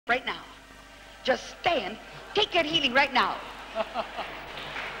right now. Just stand. Take that healing right now.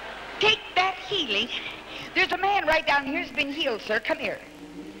 Take that healing. There's a man right down here who's been healed, sir. Come here.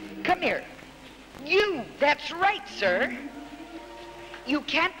 Come here. You, that's right, sir. You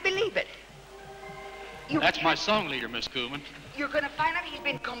can't believe it. That's my song leader, Miss Kuhlman. You're going to find out he's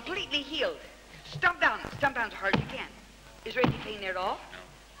been completely healed. Stump down as hard as you can. Is there any pain there at all?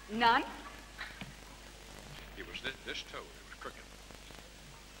 No. None? It was this toe. It was crooked.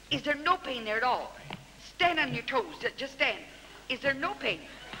 Is there no pain there at all? Stand on your toes. Just stand. Is there no pain?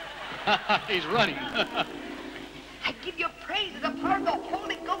 He's running. I give you praise. The power of the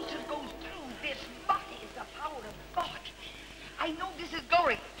Holy Ghost that goes through this body is the power of God. I know this is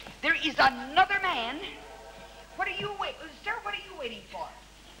glory. There is another man. What are you waiting? Sir, what are you waiting for?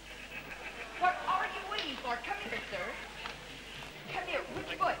 What are you waiting for? Come here, sir. Come here.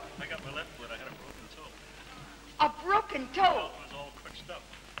 Which foot? I got my left foot. I had a broken toe. A broken toe? It was all crushed up.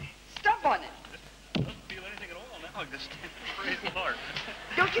 Stump on it. I don't feel anything at all now. I just praise the Lord.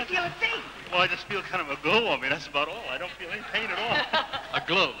 Don't you feel a thing? Well, I just feel kind of a glow on me. That's about all. I don't feel any pain at all. A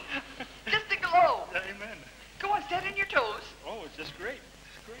glow. Just a glow. Amen. Go on, stand on your toes. Oh, it's just great.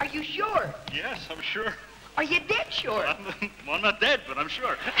 It's great. Are you sure? Yes, I'm sure. Are you dead sure? Well, I'm not dead, but I'm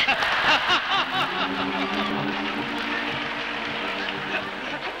sure. I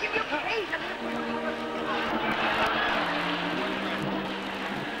give you praise.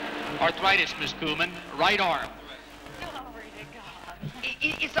 Arthritis, Miss Kuhlman. Right arm. Glory to God.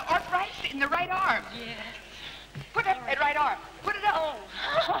 Is the arthritis in the right arm? Yes. Put up that right arm. Put it up.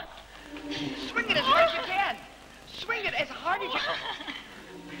 Oh. Swing it as hard as you can. Swing it as hard as you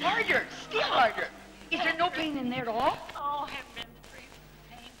can. Harder. Still harder. Is there no pain in there at all? Oh, I have been free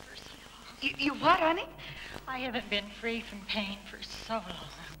from pain for so long. You what, honey? I haven't been free from pain for so long.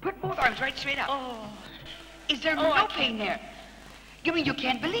 Put both arms right straight up. Oh. Is there no pain there? You mean you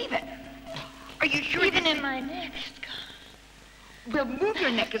can't believe it? Are you sure? Even in my neck, it's gone. Well, move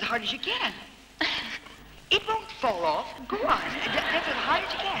your neck as hard as you can. It won't fall off. Go on. That's as hard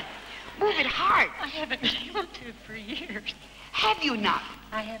as you can. Move it hard. I haven't been able to for years. Have you not?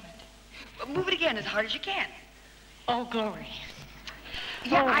 I haven't. Move it again as hard as you can. Oh, glory.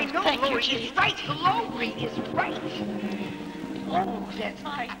 Yeah, Oh, I know thank you, glory is Jesus. right. Glory is right. Oh, that's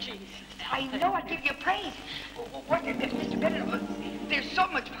My Jesus. I know. I give you praise. What, Mr. Bennett, there's so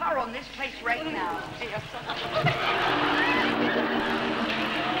much power on this place right now.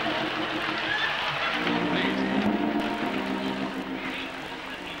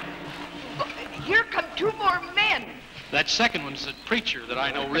 Here come two more men. That second one's a preacher that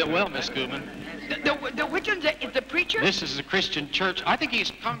I know real well, Miss Kuhlman. The which one's the preacher? This is a Christian church. I think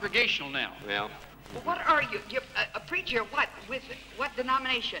he's congregational now. Well, What are you? You're a preacher? What? With what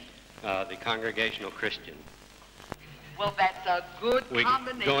denomination? the Congregational Christian. Well, that's a good We're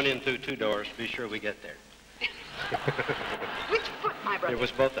combination. going in through 2 doors. Be sure we get there. Which foot, my brother? It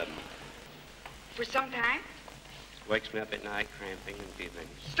was both of them. For some time? Wakes me up at night, cramping and feeling.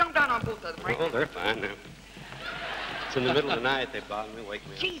 Stomp down on both of them, right? Oh, they're fine now. It's in the middle of the night. They bother me, wake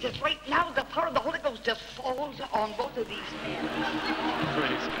me up. Jesus, right now the power of the Holy Ghost just falls on both of these men.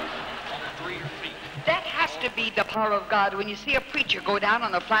 Praise God. 3 feet. That has to be the power of God. When you see a preacher go down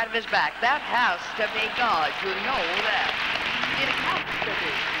on the flat of his back, that has to be God. You know that. It has to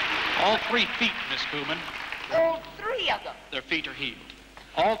be. All 3 feet, Miss Kuhlman. All 3 of them. Their feet are healed.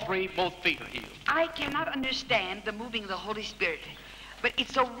 All 3, both feet are healed. I cannot understand the moving of the Holy Spirit, but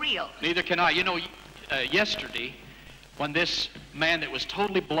it's so real. Neither can I. You know, yesterday, when this man that was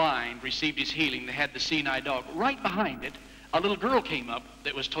totally blind received his healing, they had the seeing eye dog. Right behind it, a little girl came up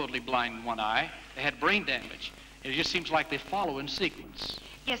that was totally blind in one eye. They had brain damage. It just seems like they follow in sequence.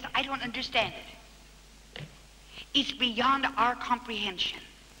 Yes, I don't understand it. It's beyond our comprehension.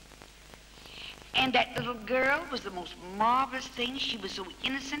 And that little girl was the most marvelous thing. She was so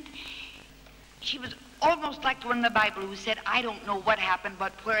innocent. She was almost like the one in the Bible who said, I don't know what happened,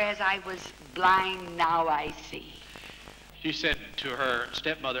 but whereas I was blind, now I see. She said to her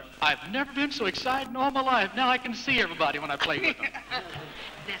stepmother, I've never been so excited in all my life. Now I can see everybody when I play with them.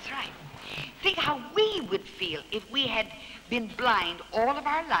 That's right. Think how we would feel if we had been blind all of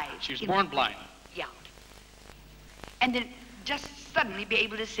our lives. She was born blind. Yeah. And then just suddenly be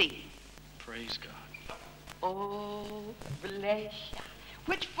able to see. Praise God. Oh, bless ya.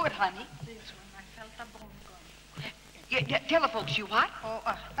 Which foot, honey? This one, I felt a bone going. Tell the folks you what? Oh,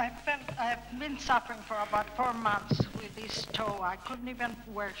 I've been suffering for about 4 months with this toe. I couldn't even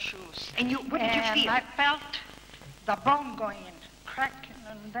wear shoes. And what did you feel? I felt the bone going in, cracking,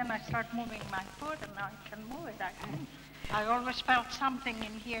 and then I start moving my foot, and I can move it. I always felt something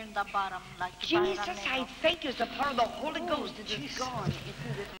in here in the bottom, like Jesus, I thank you. It's the power of the Holy Ghost that is gone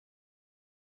into this.